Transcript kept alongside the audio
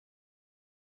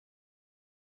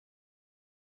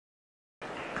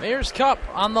Mayor's Cup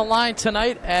on the line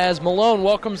tonight as Malone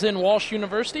welcomes in Walsh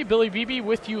University. Billy Beebe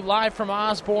with you live from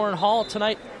Osborne Hall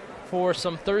tonight for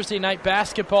some Thursday night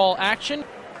basketball action.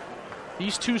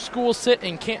 These two schools sit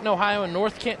in Canton, Ohio and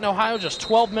North Canton, Ohio, just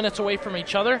 12 minutes away from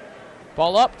each other.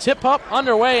 Ball up, tip up,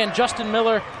 underway, and Justin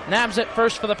Miller nabs it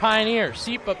first for the Pioneers.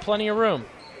 Steep, but plenty of room.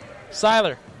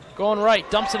 Seiler going right,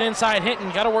 dumps it inside,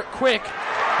 Hinton, got to work quick.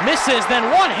 Misses,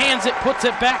 then one-hands it, puts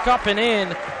it back up and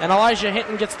in, and Elijah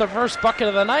Hinton gets the first bucket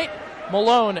of the night.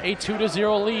 Malone, a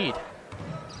 2-0 lead.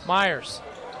 Myers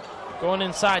going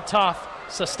inside tough.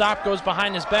 Sestop goes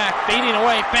behind his back, fading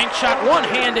away, bank shot,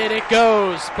 one-handed, it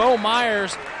goes. Bo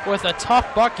Myers with a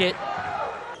tough bucket.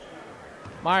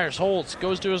 Myers holds,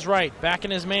 goes to his right,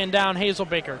 backing his man down,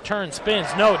 Hazelbaker, turns, spins,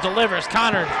 no, delivers,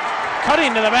 Connor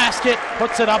cutting to the basket,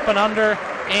 puts it up and under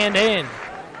and in.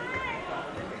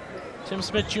 Tim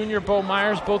Smith Jr., Bo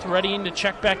Myers both readying to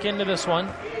check back into this one.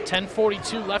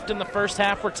 10:42 left in the first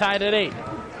half, we're tied at 8.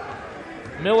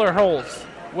 Miller holds,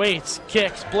 waits,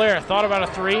 kicks, Blair thought about a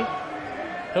three.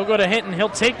 He'll go to Hinton, he'll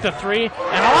take the three, and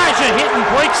Elijah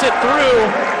Hinton breaks it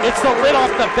through. It's the lid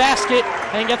off the basket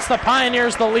and gets the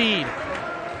Pioneers the lead.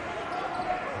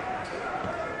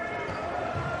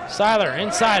 Seiler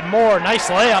inside, Moore, nice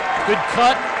layup, good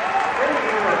cut.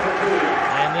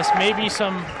 And this may be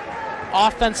some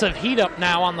offensive heat up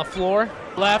now on the floor.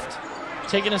 Left,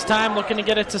 taking his time, looking to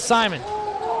get it to Simon.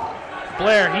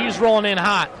 Blair, he's rolling in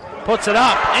hot, puts it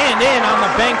up and in on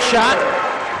the bank shot.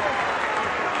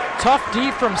 Tough D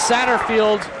from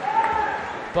Satterfield,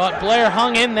 but Blair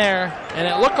hung in there, and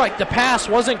it looked like the pass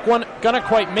wasn't going to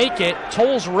quite make it.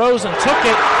 Tolles rose and took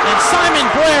it, and Simon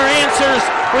Blair answers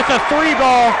with a three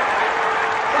ball.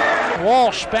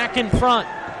 Walsh back in front.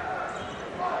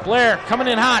 Blair coming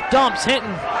in hot, dumps,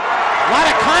 Hinton. A lot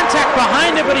of contact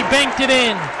behind it, but he banked it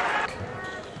in.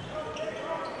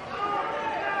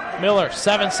 Miller,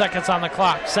 7 seconds on the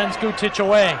clock, sends Gutich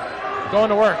away. Going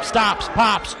to work, stops,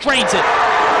 pops, drains it.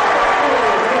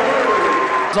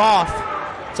 It's off.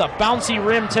 It's a bouncy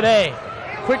rim today.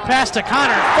 Quick pass to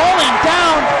Connor, falling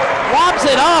down, lobs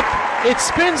it up. It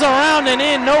spins around and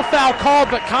in, no foul called,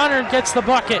 but Connor gets the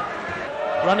bucket.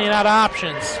 Running out of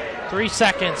options. 3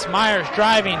 seconds, Myers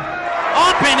driving.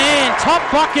 Up and in,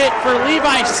 tough bucket for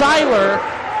Levi Seiler,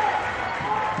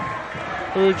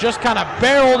 who just kind of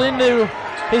barreled into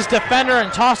his defender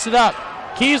and tossed it up.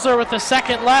 Kiesler with the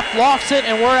second left, lofts it,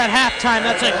 and we're at halftime.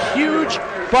 That's a huge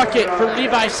bucket for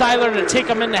Levi Seiler to take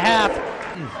him into half.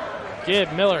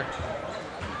 Give Miller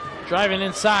driving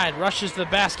inside, rushes the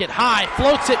basket high,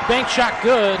 floats it, bank shot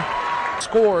good.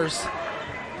 Scores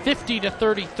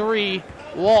 50-33,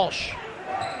 Walsh.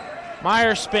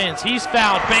 Myers spins, he's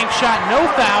fouled, bank shot, no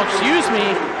foul, excuse me.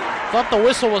 Thought the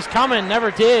whistle was coming, never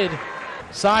did.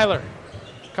 Seiler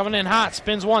coming in hot,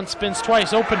 spins once, spins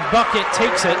twice, open bucket,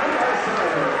 takes it.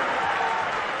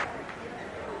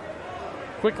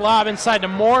 Quick lob inside to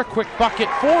Moore, quick bucket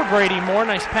for Brady Moore,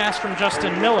 nice pass from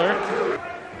Justin Miller.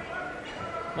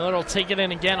 Miller will take it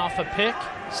in again off a pick,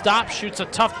 stops, shoots a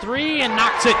tough three, and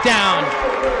knocks it down.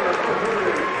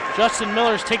 Justin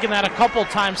Miller's taken that a couple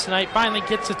times tonight, finally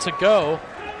gets it to go.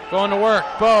 Going to work,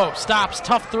 Bo stops,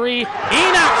 tough three, he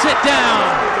knocks it down.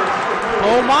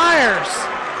 Bo Myers.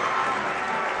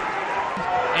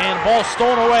 And ball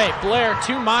stolen away, Blair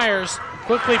to Myers,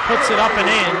 quickly puts it up and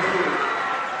in.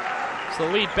 So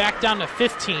the lead back down to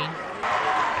 15.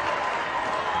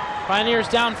 Pioneers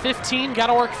down 15,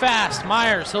 gotta work fast.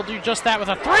 Myers, he'll do just that with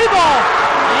a three ball,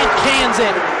 and cans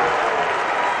it.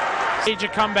 Stage a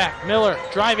comeback, Miller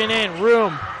driving in,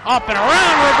 room, up and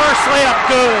around, reverse layup,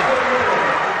 good.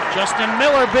 Justin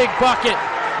Miller, big bucket.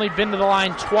 Only been to the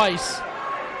line twice.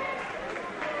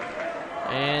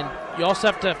 And you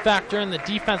also have to factor in the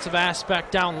defensive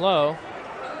aspect down low.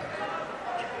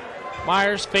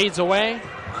 Myers fades away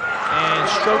and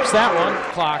strokes that one.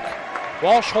 Clock.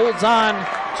 Walsh holds on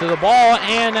to the ball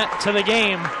and to the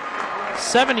game.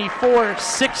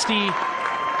 74-60.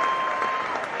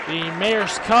 The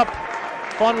Mayor's Cup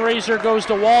fundraiser goes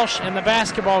to Walsh, and the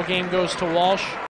basketball game goes to Walsh.